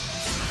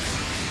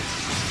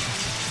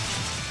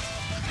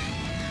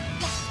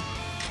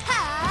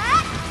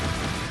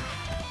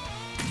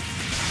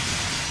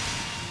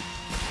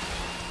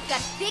 Got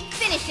a big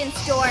finish in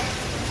store.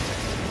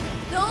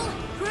 Go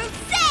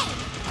Crusade!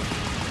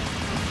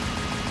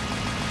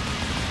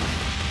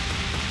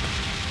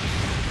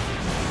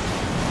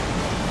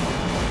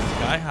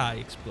 Sky high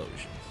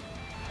explosions.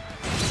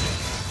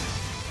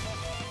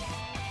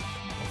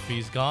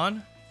 Fee's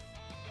gone.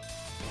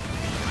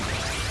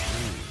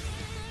 Ooh.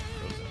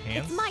 Frozen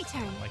hands. It's my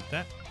turn. Like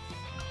that.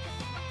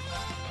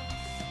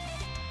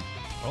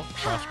 Oh,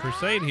 Cross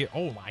Crusade here.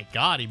 Oh my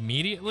god,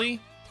 immediately?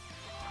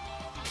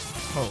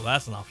 Oh,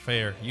 that's not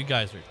fair. You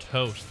guys are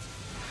toast.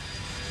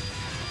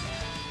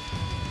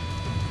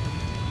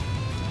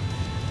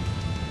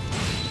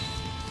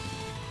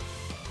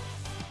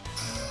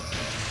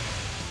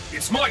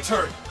 It's my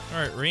turn. All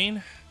right,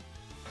 Rean.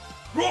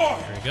 Roar!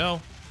 There you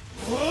go.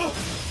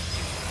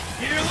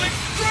 Healing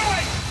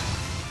strike!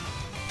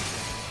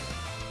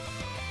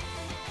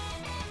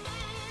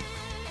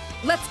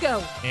 Let's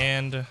go.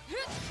 And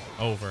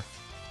over.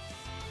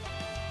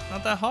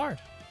 Not that hard.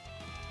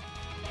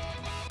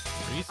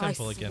 Pretty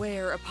simple I again.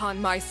 swear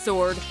upon my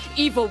sword,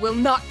 evil will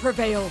not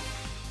prevail.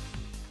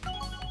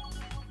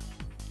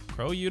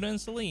 Crow, Yuuta,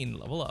 and Celine,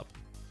 level up.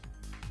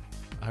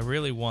 I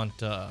really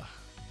want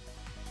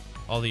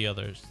all the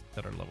others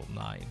that are level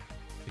 9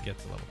 to get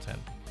to level 10.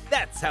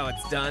 That's how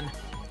it's done.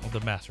 The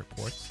Master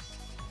Quartz.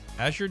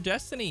 As your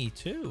destiny,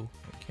 too.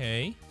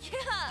 Okay. Yeah,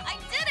 I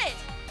did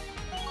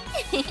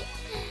it!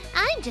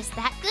 I'm just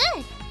that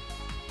good.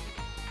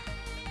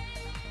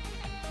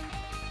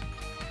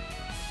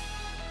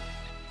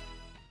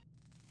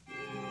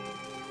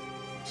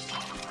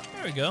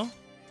 There we go.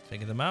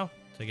 Taking them out.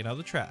 Taking out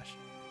the trash.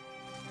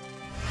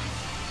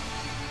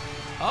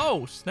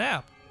 Oh,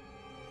 snap.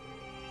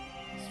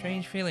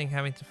 Strange feeling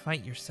having to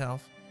fight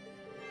yourself.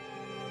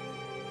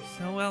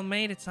 So well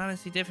made, it's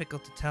honestly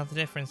difficult to tell the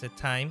difference at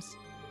times.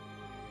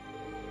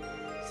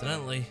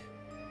 Incidentally,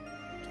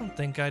 don't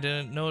think I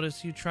didn't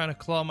notice you trying to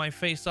claw my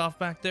face off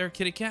back there,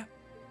 kitty cat.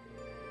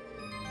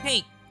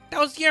 Hey, that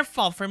was your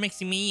fault for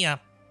mixing me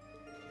up.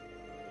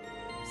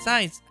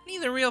 Besides, I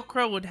knew the real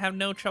crow would have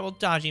no trouble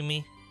dodging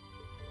me.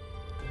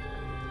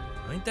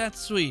 Ain't that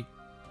sweet?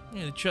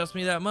 You didn't trust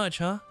me that much,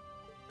 huh?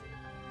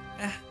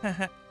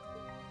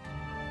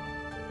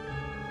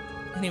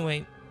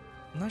 Anyway,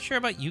 I'm not sure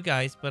about you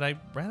guys, but I'd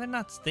rather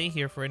not stay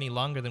here for any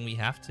longer than we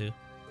have to.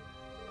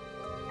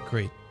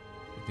 Great.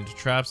 We can do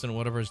traps and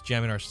whatever is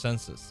jamming our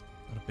senses.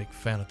 Not a big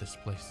fan of this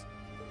place.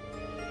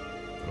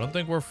 I don't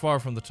think we're far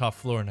from the top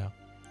floor now.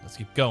 Let's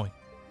keep going.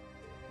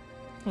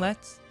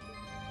 Let's.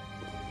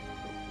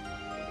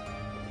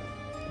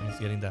 He's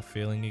getting that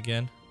feeling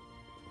again.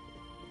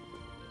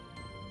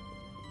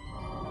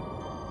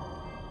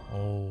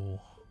 Oh.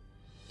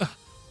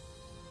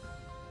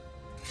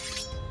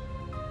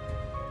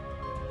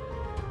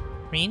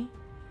 Rean,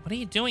 what are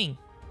you doing?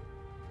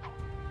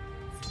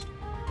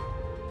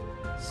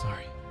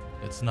 Sorry,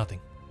 it's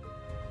nothing.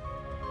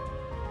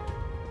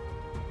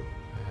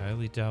 I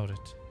highly doubt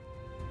it.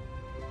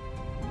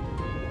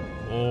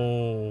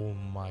 Oh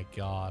my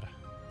god.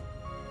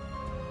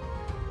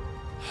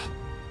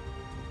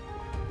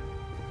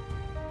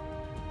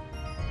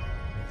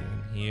 Anything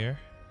in here?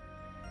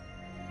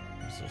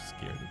 I'm so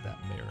scared of that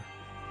mirror.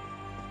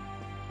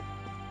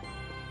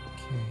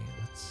 Okay,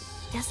 let's...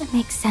 Doesn't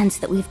make sense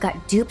that we've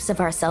got dupes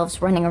of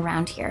ourselves running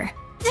around here.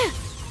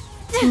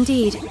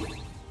 Indeed.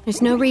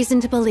 There's no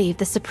reason to believe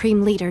the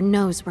Supreme Leader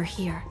knows we're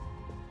here.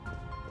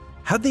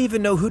 How'd they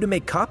even know who to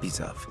make copies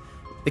of?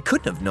 They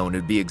couldn't have known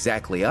it'd be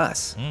exactly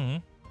us.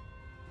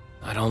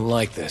 I don't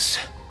like this.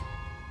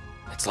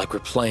 It's like we're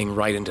playing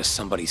right into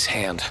somebody's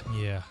hand.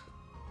 Yeah.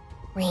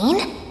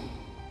 Rean?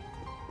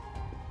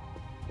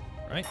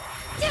 Right.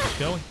 Let's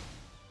go.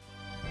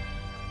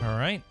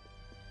 Alright.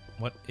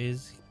 What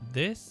is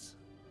this?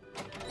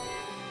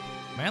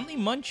 Manly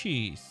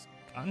Munchies.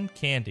 Cotton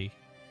candy.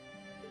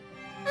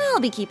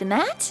 I'll be keeping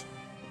that.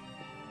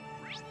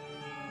 Right, so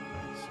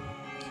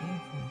we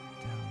came from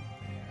down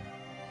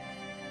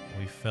there.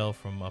 We fell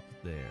from up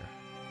there.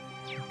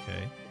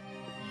 Okay.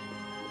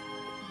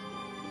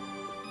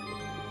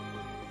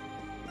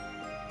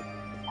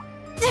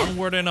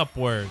 Onward and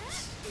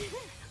upwards.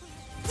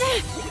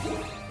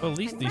 Well, at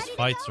least these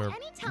fights are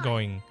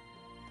going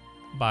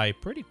by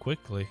pretty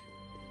quickly.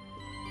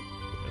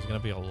 There's gonna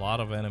be a lot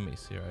of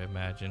enemies here, I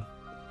imagine.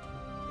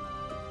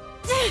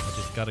 I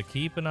just gotta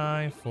keep an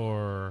eye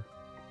for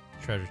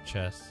treasure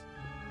chests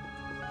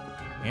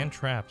and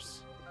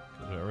traps,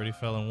 because we already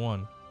fell in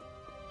one.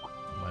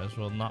 Might as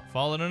well not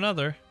fall in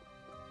another.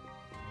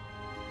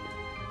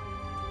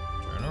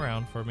 Turn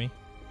around for me.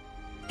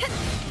 Thank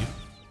you.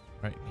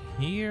 Right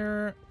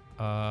here.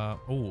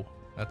 Oh,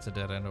 that's a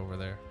dead end over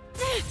there.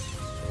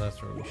 So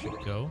that's where we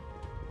should go.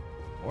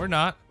 Or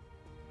not.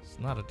 It's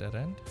not a dead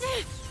end.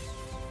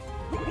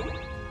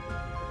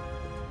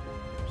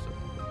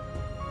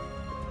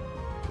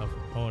 Tough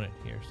opponent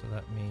here, so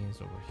that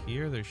means over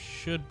here there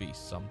should be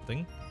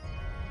something.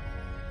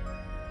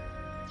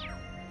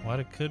 What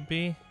it could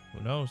be,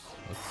 who knows?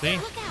 Let's see.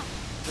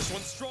 This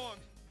one's strong.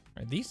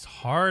 Right, these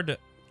hard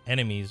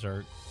enemies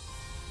are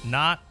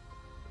not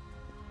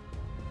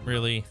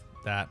really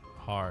that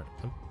hard.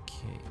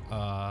 Okay,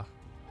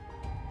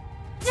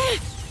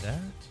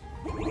 that.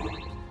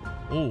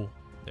 Oh,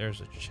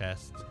 there's a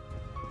chest.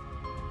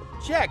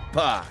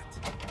 Jackpot!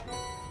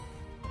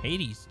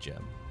 Hades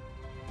gem.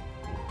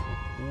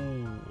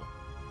 Ooh.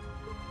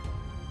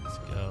 Let's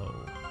go.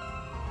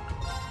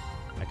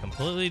 I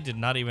completely did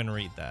not even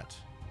read that.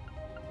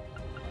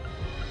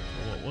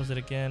 What was it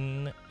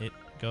again? It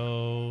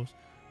goes...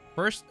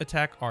 First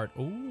attack art.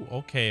 Ooh,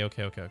 okay.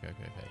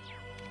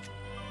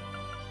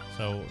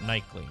 So,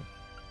 Night Gleam.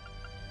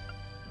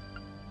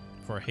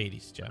 For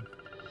Hades gem.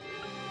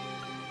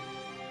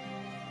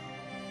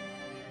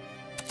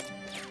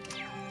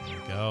 There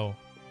we go.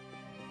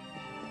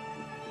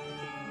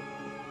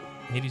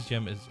 Hades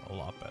gem is a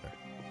lot better.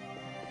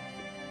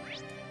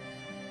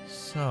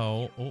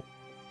 So, oh,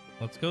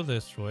 let's go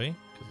this way,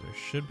 because there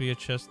should be a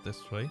chest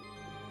this way.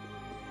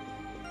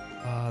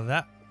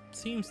 That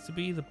seems to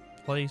be the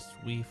place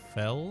we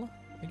fell,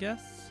 I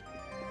guess.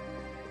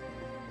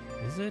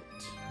 Is it?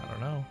 I don't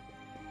know.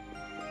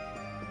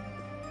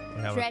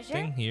 We have Treasure? a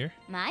thing here.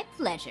 My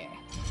pleasure.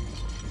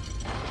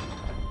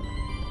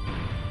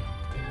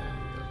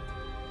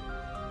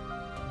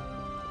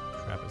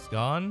 Trap is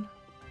gone.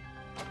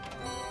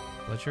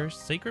 Pleasure.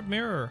 Sacred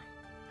Mirror.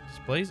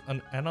 Displays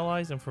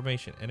unanalyzed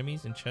information.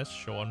 Enemies and chests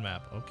show on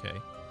map. Okay.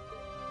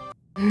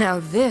 Now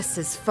this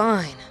is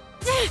fine.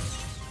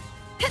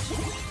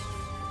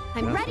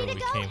 I'm That's ready where to we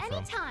go came from.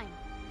 anytime.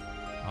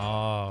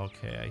 Oh,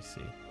 okay, I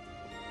see.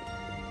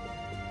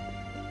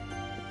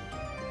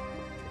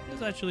 This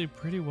is actually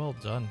pretty well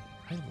done.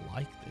 I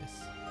like this.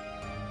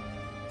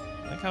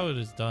 I like how it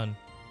is done.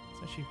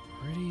 It's actually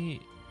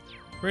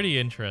pretty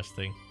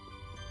interesting.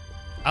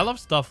 I love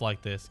stuff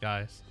like this,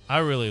 guys. I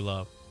really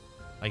love.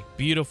 Like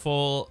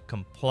beautiful,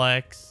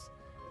 complex,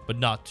 but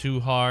not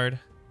too hard.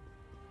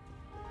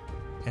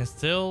 And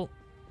still,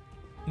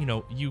 you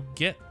know, you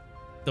get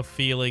the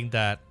feeling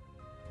that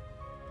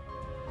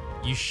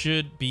you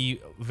should be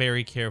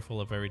very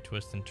careful of every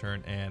twist and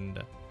turn,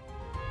 and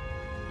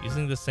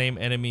using the same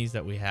enemies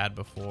that we had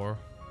before.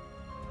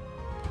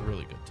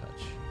 Really good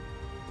touch.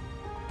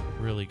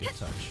 Really good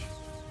touch.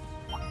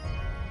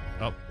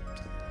 Oh.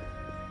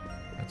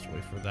 Let's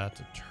wait for that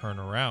to turn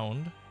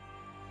around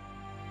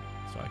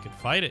so I can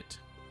fight it.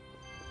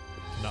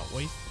 Not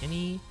waste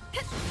any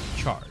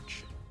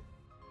charge.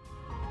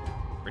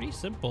 Pretty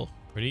simple.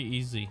 Pretty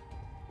easy.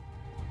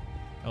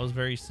 That was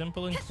very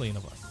simple and clean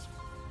of us.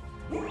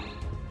 Okay.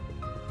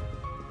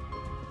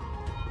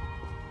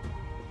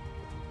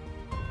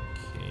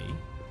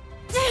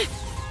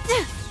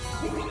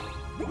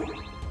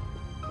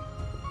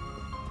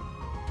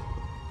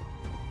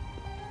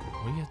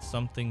 We get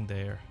something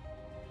there.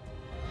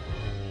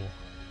 Oh.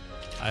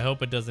 I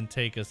hope it doesn't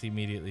take us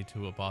immediately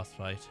to a boss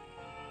fight.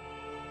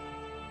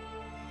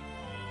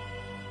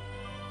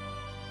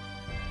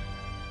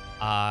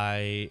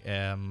 I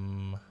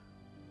am...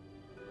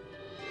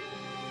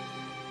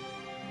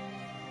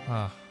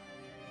 Huh.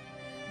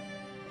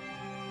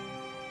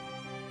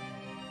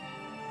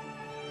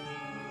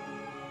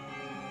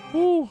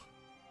 Woo!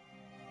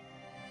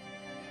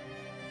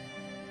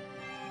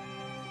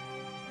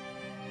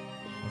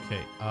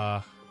 Okay,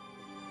 I'm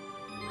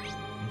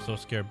so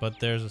scared, but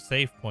there's a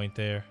save point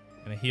there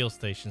and a heal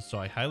station, so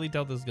I highly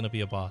doubt this is gonna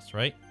be a boss,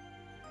 right?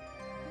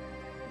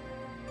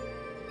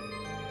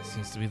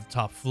 Seems to be the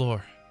top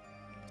floor,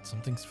 but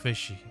something's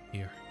fishy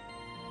here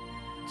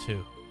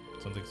too.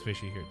 Something's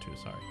fishy here too,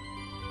 sorry.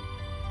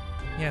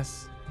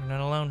 Yes, we're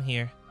not alone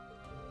here.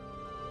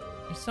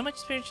 There's so much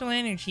spiritual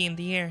energy in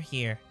the air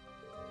here.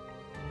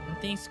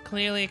 Something's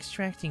clearly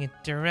extracting it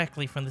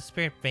directly from the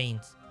spirit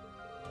veins.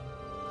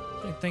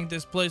 So you think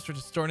this place for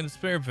distorting the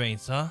spirit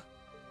veins, huh?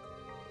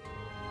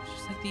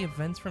 Just like the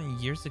events from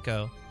years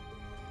ago.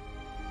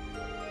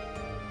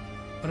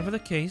 Whatever the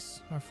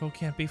case, our foe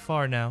can't be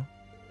far now.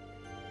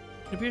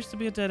 It appears to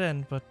be a dead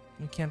end, but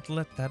we can't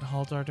let that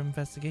halt our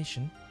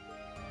investigation.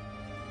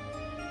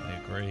 I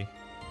agree.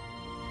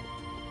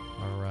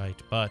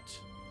 Alright, but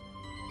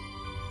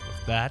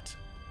with that,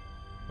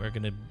 we're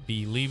going to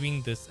be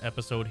leaving this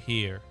episode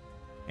here.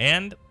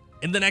 And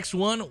in the next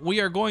one, we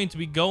are going to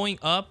be going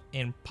up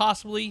and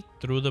possibly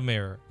through the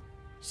mirror.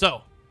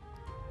 So,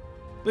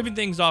 leaving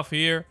things off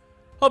here.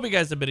 Hope you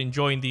guys have been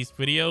enjoying these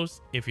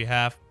videos. If you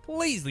have,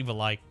 please leave a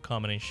like,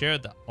 comment, and share.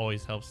 That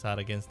always helps out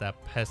against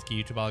that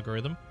pesky YouTube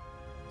algorithm.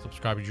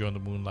 Subscribe to join the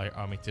Moonlight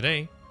Army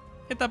today.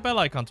 Hit that bell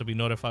icon to be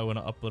notified when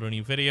I upload a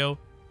new video.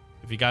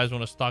 If you guys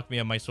want to stalk me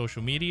on my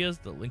social medias,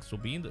 the links will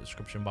be in the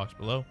description box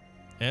below.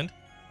 And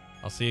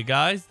I'll see you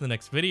guys in the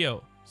next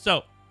video.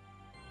 So,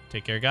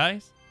 take care,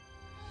 guys.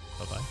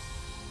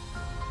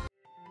 Bye-bye.